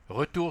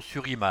Retour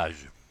sur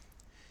image.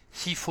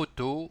 6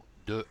 photos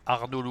de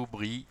Arnaud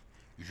Loubry,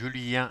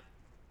 Julien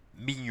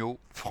Mignot,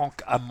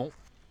 Franck Hamon.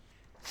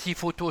 6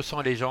 photos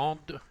sans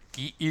légende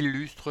qui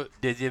illustrent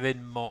des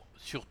événements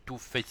surtout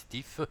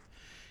festifs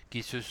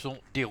qui se sont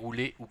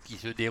déroulés ou qui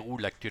se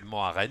déroulent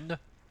actuellement à Rennes,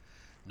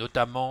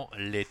 notamment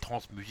les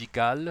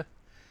transmusicales,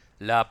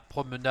 la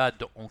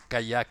promenade en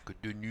kayak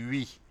de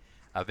nuit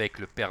avec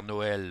le Père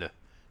Noël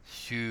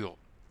sur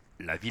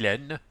la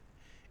Vilaine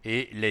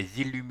et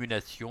les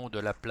illuminations de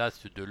la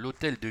place de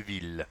l'Hôtel de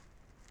Ville.